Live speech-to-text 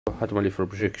Hatem Ali for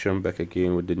Projection, back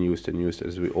again with the news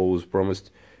as we always promised.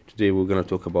 Today we're gonna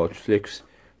talk about Flicks.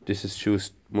 This is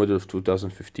shoes model of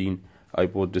 2015. I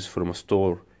bought this from a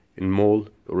store in mall,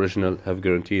 original, have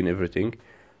guarantee and everything.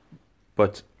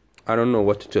 But I don't know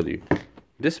what to tell you.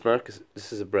 This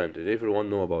is a brand, and everyone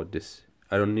know about this.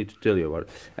 I don't need to tell you about it.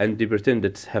 And they pretend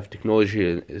that have technology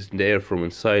is in the air from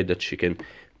inside that she can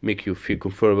make you feel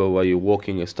comfortable while you're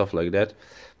walking and stuff like that.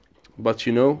 But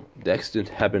you know, the accident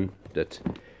happened that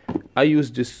I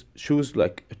used this shoes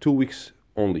like 2 weeks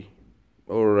only,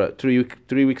 or 3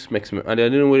 weeks maximum, and I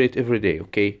didn't wear it every day.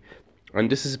 Okay, and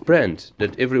this is a brand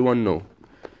that everyone know.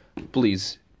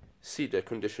 Please see the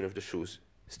condition of the shoes,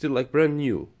 still like brand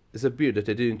new. It's a beard that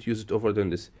I didn't use it over than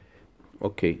this.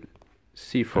 Okay,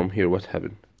 see from here what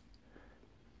happened.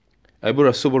 I bought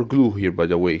a super glue here, by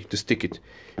the way, to stick it.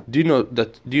 Do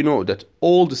you know that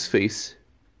all this face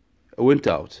went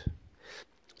out?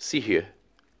 See here.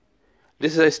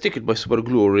 This is I stick it by super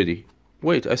glue already.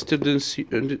 Wait, I still didn't see.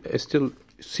 I still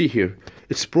see here.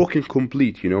 It's broken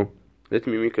complete. You know. Let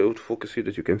me make out focus here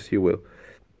that you can see well.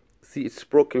 See, it's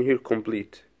broken here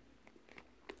complete.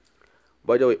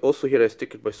 By the way, also here I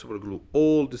stick it by super glue.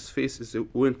 All this face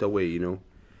went away. You know,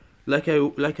 like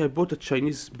I bought a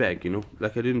Chinese bag. You know,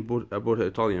 like I bought an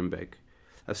Italian bag.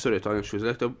 Sorry, Italian shoes.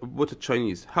 Like I bought a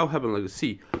Chinese. How happened like this?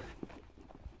 See.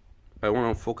 I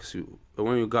want to focus you. I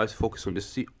want you guys focus on this.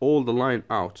 See all the line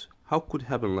out. How could it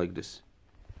happen like this?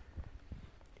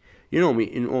 You know me,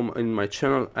 in my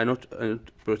channel, I don't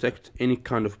protect any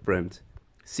kind of brand.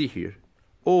 See here,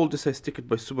 all this I stick it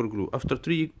by super glue. After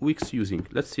 3 weeks using,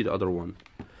 let's see the other one.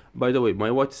 By the way, my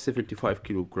weight is 75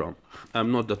 kilogram.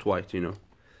 I'm not that white, you know.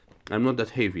 I'm not that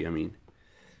heavy. I mean.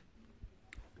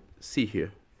 See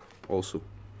here, also,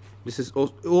 this is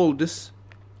all this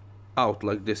out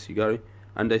like this. You got it.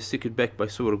 And I stick it back by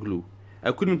super glue.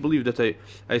 I couldn't believe that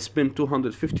I spent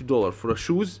 $250 for a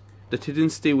shoes that didn't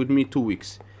stay with me 2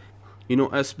 weeks. You know,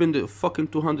 I spent a fucking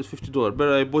 $250.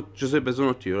 Better I bought Giuseppe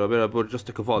Zanotti, or better I bought just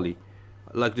a Cavalli,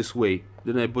 like this way.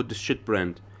 Then I bought this shit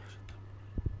brand.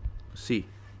 See.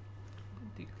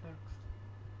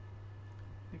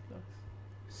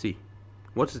 See.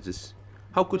 What is this?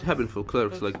 How could it happen for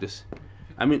Clarks like this?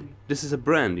 I mean, this is a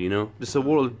brand, you know. This is a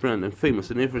world brand and famous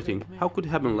and everything. How could it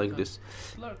happen like this?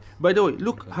 By the way,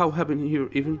 look how happened here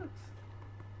even.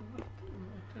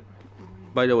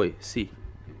 By the way, see.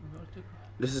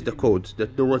 This is the code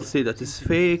that no one say that is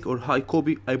fake or high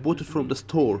copy. I bought it from the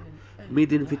store,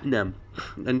 made in Vietnam,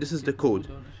 and this is the code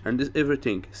and this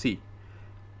everything. See,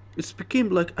 it's became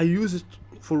like I use it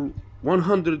for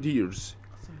 100 years.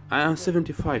 I am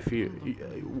 75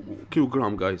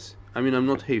 kilogram, guys. I mean, I'm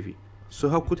not heavy. So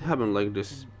how could it happen like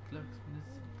this?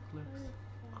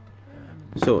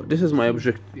 So this is my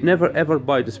object. Never ever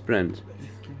buy this brand.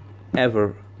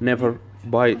 Ever, never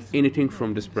buy anything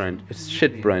from this brand. It's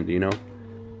shit brand, you know.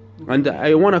 And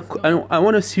I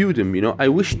wanna sue them, you know. I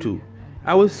wish to.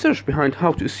 I will search behind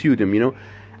how to sue them, you know.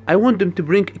 I want them to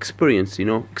bring experience, you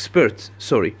know, experts.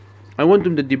 Sorry, I want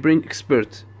them that they bring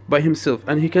expert by himself,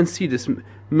 and he can see this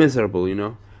miserable, you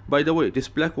know. By the way, this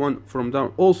black one from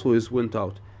down also went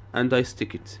out. And I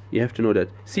stick it. You have to know that.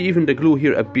 See, even the glue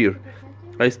here appear.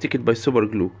 I stick it by super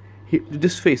glue.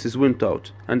 This face went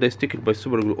out, and I stick it by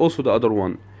super glue. Also the other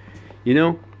one. You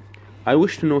know, I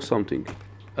wish to know something.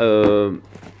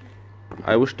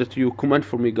 I wish that you comment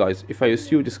for me, guys. If I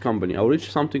sue this company, I'll reach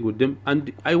something with them,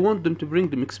 and I want them to bring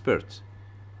them experts.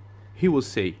 He will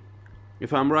say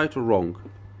if I'm right or wrong.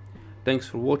 Thanks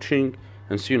for watching,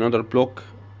 and see you in another vlog.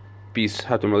 Peace.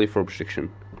 Hatem Ali for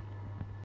Projection.